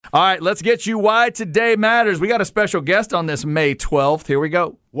All right, let's get you Why Today Matters. We got a special guest on this May 12th. Here we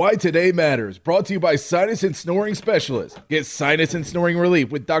go. Why Today Matters, brought to you by Sinus and Snoring Specialists. Get sinus and snoring relief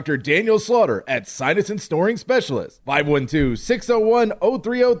with Dr. Daniel Slaughter at Sinus and Snoring Specialists,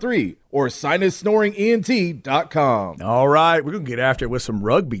 512-601-0303 or sinussnoringent.com. All right, we're going to get after it with some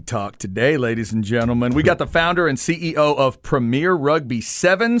rugby talk today, ladies and gentlemen. We got the founder and CEO of Premier Rugby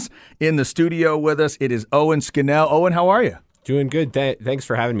Sevens in the studio with us. It is Owen Scannell. Owen, how are you? Doing good. Thanks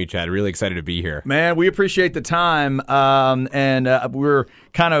for having me, Chad. Really excited to be here. Man, we appreciate the time, and we're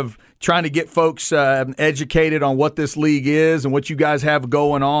kind of trying to get folks educated on what this league is and what you guys have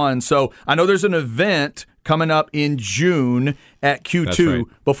going on. So I know there's an event coming up in June at Q2. That's right.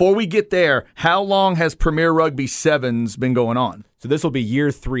 Before we get there, how long has Premier Rugby Sevens been going on? So this will be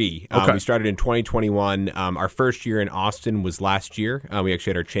year 3. Okay. We started in 2021. Our first year in Austin was last year. We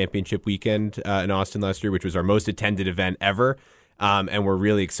actually had our championship weekend in Austin last year, which was our most attended event ever. And we're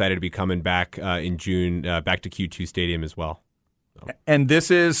really excited to be coming back in June, back to Q2 Stadium as well. And this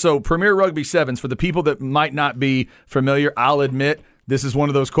is, Premier Rugby Sevens, for the people that might not be familiar, I'll admit, this is one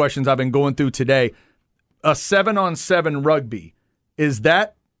of those questions I've been going through today. A 7-on-7 rugby, is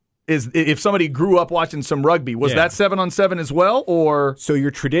if somebody grew up watching some rugby, was that 7-on-7 as well, or? So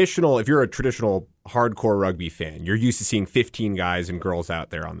if you're a traditional hardcore rugby fan, you're used to seeing 15 guys and girls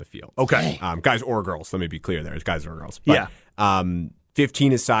out there on the field. Okay. Guys or girls, let me be clear there. It's guys or girls. But,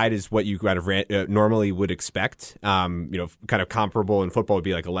 15 aside is what you kind of normally would expect. Kind of comparable in football would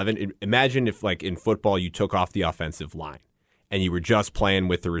be like 11. Imagine if, like, in football you took off the offensive line and you were just playing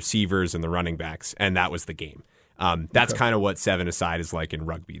with the receivers and the running backs, and that was the game. That's kind of what 7 aside is like in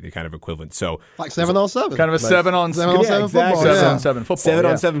rugby, the kind of equivalent. So like 7-on-7. Kind of a 7-on-7 7-on-7 football. 7-on-7 football.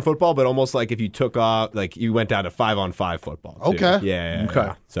 7-on-7 football, but almost like if you took off, like you went down to 5-on-5 football. Too. Okay. Yeah.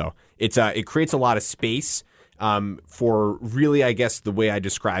 Okay. So it creates a lot of space for really, I guess the way I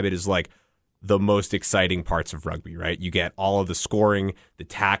describe it is like the most exciting parts of rugby, right? You get all of the scoring, the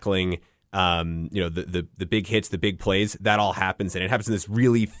tackling, the big hits, the big plays, that all happens, and it happens in this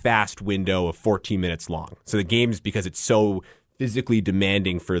really fast window of 14 minutes long. So the games, because it's so physically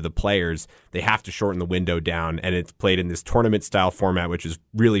demanding for the players, they have to shorten the window down, and it's played in this tournament-style format, which is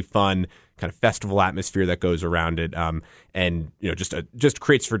really fun, kind of festival atmosphere that goes around it, and just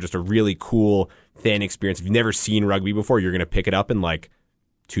creates for just a really cool fan experience. If you've never seen rugby before, you're going to pick it up in like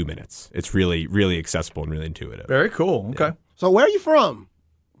 2 minutes. It's really, really accessible and really intuitive. Very cool. Okay. Yeah. So where are you from?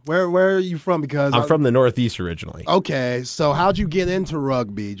 Where are you from? Because I'm from the Northeast originally. Okay, so how'd you get into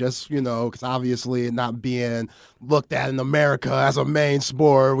rugby? Just, because obviously not being looked at in America as a main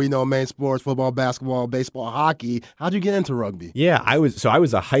sport. We know main sports, football, basketball, baseball, hockey. How'd you get into rugby? Yeah, I was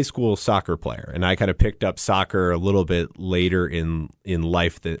a high school soccer player, and I kind of picked up soccer a little bit later in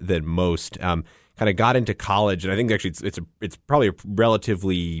life than most. Kind of got into college, and I think actually it's probably a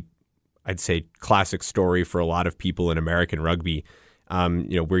relatively, I'd say, classic story for a lot of people in American rugby.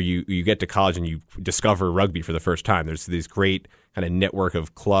 Where you get to college and you discover rugby for the first time. There's this great kind of network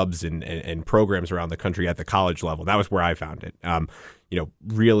of clubs and programs around the country at the college level. That was where I found it.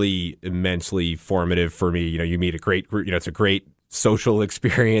 Really immensely formative for me. You meet a great group. It's a great social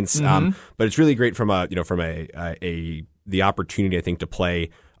experience. But it's really great from the opportunity, I think, to play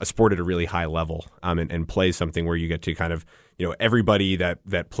a sport at a really high level and play something where you get to kind of, everybody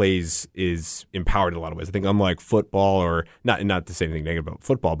that plays is empowered in a lot of ways. I think unlike football, or not to say anything negative about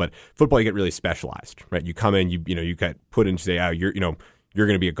football, but football you get really specialized, right? You come in, you get put into say, you're going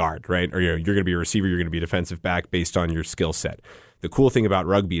to be a guard, right? Or you're going to be a receiver, you're going to be a defensive back based on your skill set. The cool thing about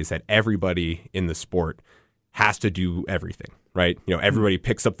rugby is that everybody in the sport has to do everything, right? Everybody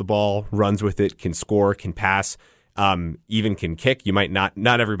picks up the ball, runs with it, can score, can pass. Even can kick. You might not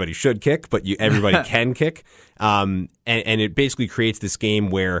everybody should kick, but everybody can kick. And it basically creates this game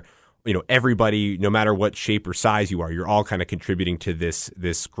where, everybody, no matter what shape or size you are, you're all kind of contributing to this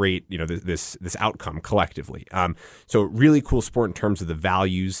great, this outcome collectively. So really cool sport in terms of the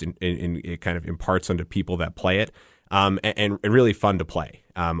values and it kind of imparts onto people that play it. And really fun to play.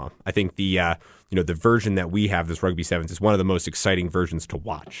 I think the version that we have, this Rugby Sevens, is one of the most exciting versions to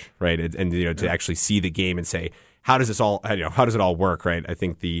watch, right? And to actually see the game and say, how does it all work, right? I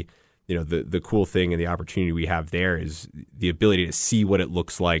think the cool thing and the opportunity we have there is the ability to see what it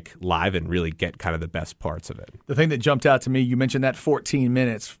looks like live and really get kind of the best parts of it. The thing that jumped out to me, you mentioned that 14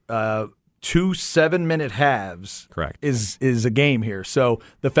 minutes, 2 7-minute halves. Correct. is a game here. So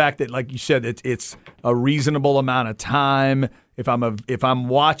the fact that, like you said, it's a reasonable amount of time. If I'm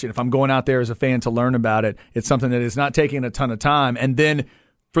watching, if I'm going out there as a fan to learn about it, it's something that is not taking a ton of time. And then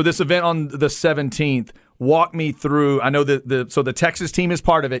for this event on the 17th, walk me through. I know that the Texas team is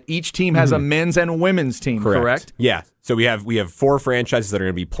part of it. Each team has a men's and women's team, correct? Yeah. So we have 4 franchises that are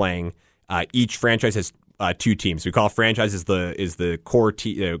going to be playing. Each franchise has 2 teams. We call franchise is the core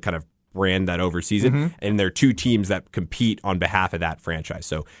kind of brand that oversees it, and there are 2 teams that compete on behalf of that franchise.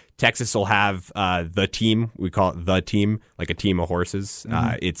 So Texas will have the team. We call it the team, like a team of horses.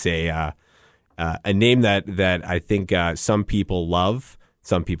 It's a name that I think some people love,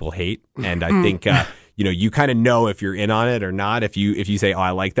 some people hate, and I think you kind of know if you're in on it or not. If you say, "Oh,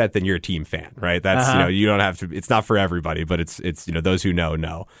 I like that," then you're a team fan, right? That's you don't have to. It's not for everybody, but it's those who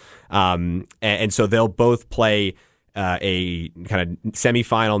know. And so they'll both play a kind of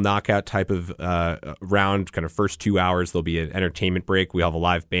semifinal knockout type of round, kind of first 2 hours. There'll be an entertainment break. We have a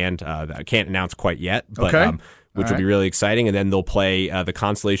live band that I can't announce quite yet, but which will be really exciting. And then they'll play the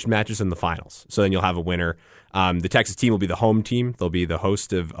consolation matches and the finals. So then you'll have a winner. The Texas team will be the home team. They'll be the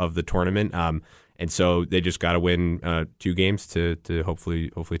host of the tournament. And so they just got to win 2 games to hopefully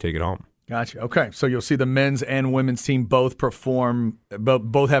take it home. Gotcha. Okay, so you'll see the men's and women's team both perform,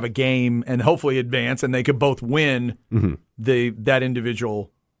 both have a game, and hopefully advance, and they could both win that individual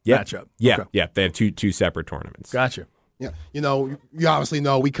matchup. Yeah, okay. Yeah. They have two separate tournaments. Gotcha. Yeah, you obviously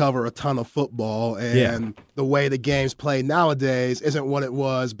know we cover a ton of football, and the way the game's played nowadays isn't what it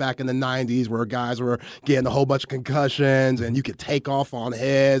was back in the 90s where guys were getting a whole bunch of concussions and you could take off on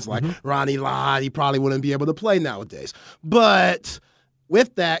heads like Ronnie Lott. He probably wouldn't be able to play nowadays. But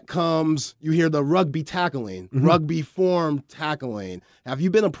with that comes, you hear the rugby tackling, rugby form tackling. Have you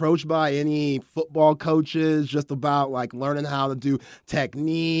been approached by any football coaches just about like learning how to do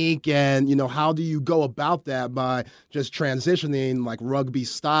technique and, how do you go about that by just transitioning like rugby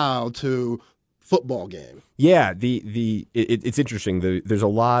style to football game? Yeah, it's interesting. There's a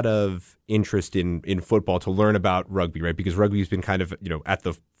lot of interest in football to learn about rugby, right? Because rugby's been kind of, at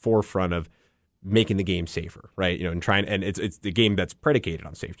the forefront of making the game safer, right? And it's the game that's predicated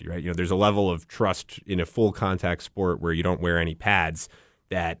on safety, right? There's a level of trust in a full contact sport where you don't wear any pads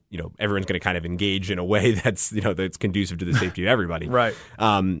that, everyone's going to kind of engage in a way that's, that's conducive to the safety of everybody. Right.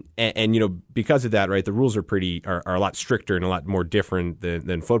 And because of that, right, the rules are a lot stricter and a lot more different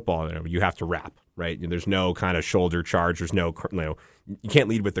than football. You have to wrap, right? There's no kind of shoulder charge. There's no, you can't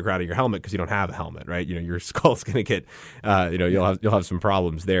lead with the crowd of your helmet because you don't have a helmet, right? Your skull's going to get, you'll have some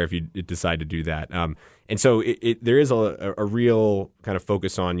problems there if you decide to do that. And so there is a real kind of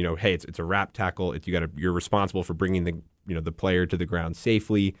focus on, hey, it's a wrap tackle. You're responsible for bringing the player to the ground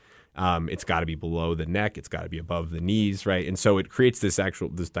safely. It's got to be below the neck. It's got to be above the knees, right? And so it creates this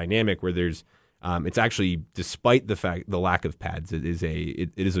dynamic where there's it's actually, despite the lack of pads, it is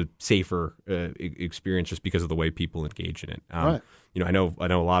a safer experience just because of the way people engage in it. Right. I know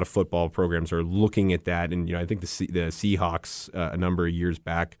a lot of football programs are looking at that, and I think the Seahawks a number of years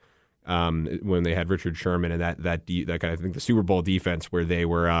back when they had Richard Sherman and that kind of, I think the Super Bowl defense where they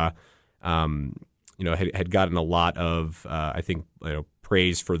were had gotten a lot of I think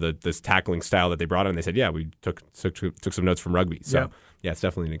praise for this tackling style that they brought in. They said, yeah, we took some notes from rugby. So. Yeah, it's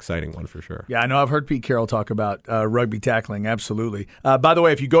definitely an exciting one for sure. Yeah, I know. I've heard Pete Carroll talk about rugby tackling. Absolutely. By the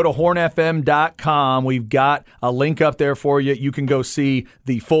way, if you go to hornfm.com, we've got a link up there for you. You can go see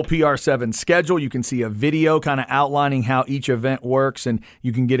the full PR7 schedule. You can see a video kind of outlining how each event works, and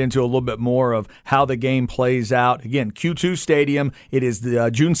you can get into a little bit more of how the game plays out. Again, Q2 Stadium. It is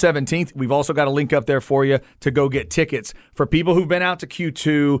the June 17th. We've also got a link up there for you to go get tickets. For people who've been out to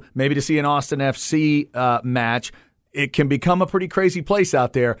Q2, maybe to see an Austin FC match, it can become a pretty crazy place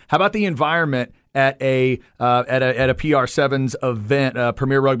out there. How about the environment at a PR7's event,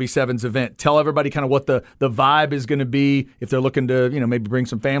 Premier Rugby 7's event? Tell everybody kind of what the vibe is going to be if they're looking to maybe bring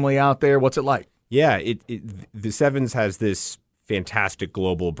some family out there. What's it like? Yeah, the Sevens has this fantastic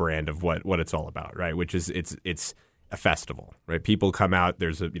global brand of what it's all about, right? Which is it's a festival, right? People come out.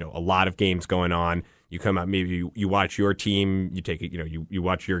 There's a lot of games going on. You come out, maybe you watch your team. You take it, you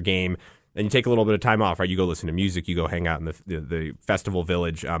watch your game. Then you take a little bit of time off, right? You go listen to music. You go hang out in the festival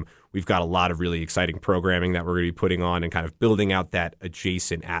village. We've got a lot of really exciting programming that we're going to be putting on and kind of building out that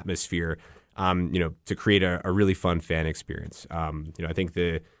adjacent atmosphere, to create a really fun fan experience. I think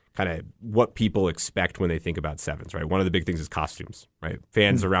the kind of what people expect when they think about Sevens, right? One of the big things is costumes, right?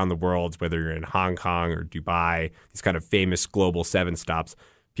 Fans around the world, whether you're in Hong Kong or Dubai, these kind of famous global Seven stops,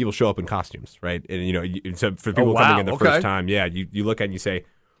 people show up in costumes, right? And so for people coming in the first time, you look at it and you say,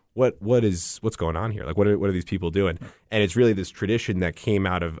 what's going on here? Like, what are these people doing? And it's really this tradition that came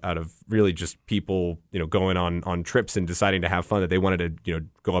out of really just people, going on trips and deciding to have fun, that they wanted to,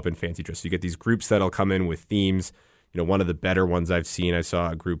 go up in fancy dress. So you get these groups that'll come in with themes. One of the better ones I've seen, I saw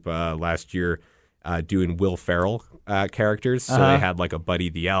a group last year doing Will Ferrell characters. So they had like a Buddy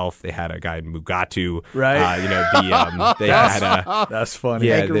the Elf. They had a guy Mugatu. Right. They had That's funny.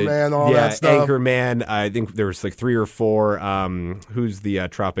 Anchorman, all that stuff. Anchorman. I think there was like 3 or 4. Who's the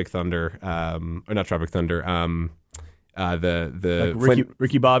Tropic Thunder? Or not Tropic Thunder. The like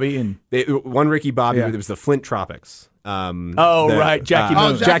Ricky Bobby and one Ricky Bobby. Yeah. It was the Flint Tropics. Right, Jackie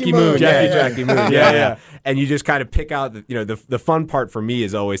Moon. Jackie Moon. Jackie Moon. Yeah. And you just kind of pick out, the fun part for me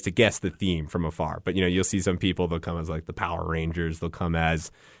is always to guess the theme from afar. But you'll see some people, they'll come as like the Power Rangers. They'll come as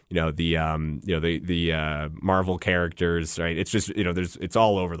the Marvel characters. Right? It's just it's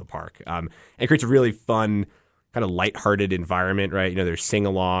all over the park. And it creates a really fun, kind of lighthearted environment, right? There's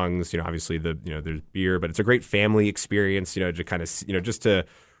sing-alongs. Obviously there's beer, but it's a great family experience. To kind of just to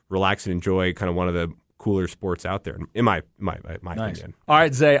relax and enjoy kind of one of the cooler sports out there, in my opinion. All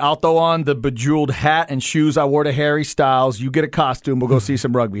right, Zay, I'll throw on the bejeweled hat and shoes I wore to Harry Styles. You get a costume. We'll go see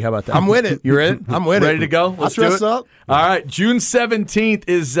some rugby. How about that? I'm with it. You're in? I'm with it. Ready to go? Let's do dress it. up. All right, June 17th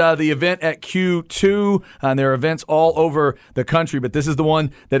is the event at Q2, and there are events all over the country, but this is the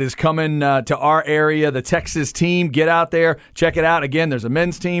one that is coming to our area, the Texas team. Get out there, check it out. Again, there's a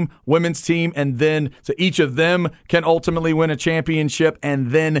men's team, women's team, and then so each of them can ultimately win a championship,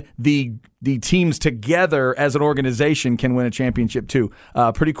 and then the teams together as an organization can win a championship too.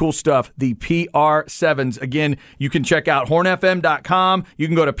 Pretty cool stuff. The PR7s. Again, you can check out hornfm.com. You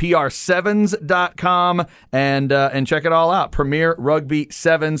can go to PR7s.com and check it all out. Premier Rugby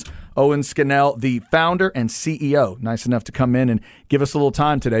Sevens. Owen Scannell, the founder and CEO. Nice enough to come in and give us a little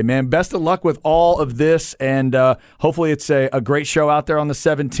time today, man. Best of luck with all of this, and hopefully it's a great show out there on the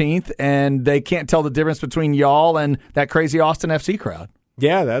 17th, and they can't tell the difference between y'all and that crazy Austin FC crowd.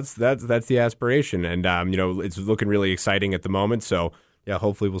 Yeah, that's the aspiration, and it's looking really exciting at the moment. So yeah,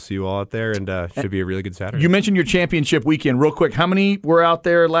 hopefully we'll see you all out there, and should be a really good Saturday. You mentioned your championship weekend, real quick. How many were out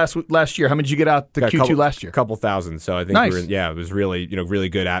there last year? How many did you get out to Q2 last year? A couple thousand. So I think nice. It was really really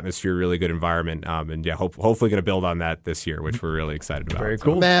good atmosphere, really good environment, and hopefully going to build on that this year, which we're really excited about. Very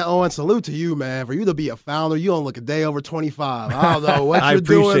cool, man. Owen, salute to you, man. For you to be a founder, you don't look a day over 25. I don't know what you're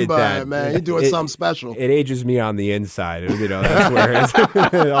doing, but man, you're doing something special. It ages me on the inside. That's where it's,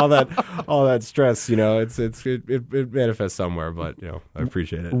 all that stress. It manifests somewhere, but I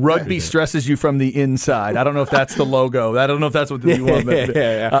appreciate it. Rugby stresses you from the inside. I don't know if that's the logo. I don't know if that's what you want.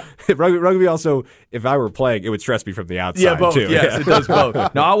 Yeah. Rugby also, if I were playing, it would stress me from the outside. Yeah, both. Too. Yes, it does both.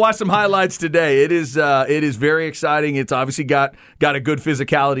 Now, I watched some highlights today. It is very exciting. It's obviously got a good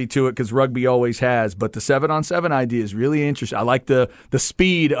physicality to it because rugby always has. But the 7-on-7 idea is really interesting. I like the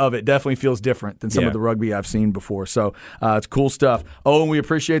speed of it. Definitely feels different than some of the rugby I've seen before. So it's cool stuff. Oh, and we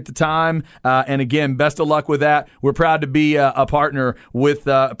appreciate the time. And again, best of luck with that. We're proud to be a partner with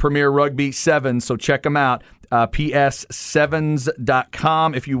Premier Rugby 7, so check them out.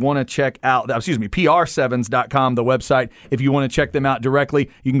 PS7s.com if you want to check out, PR7s.com, the website. If you want to check them out directly,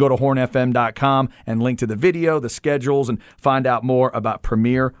 you can go to hornfm.com and link to the video, the schedules, and find out more about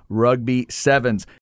Premier Rugby 7s.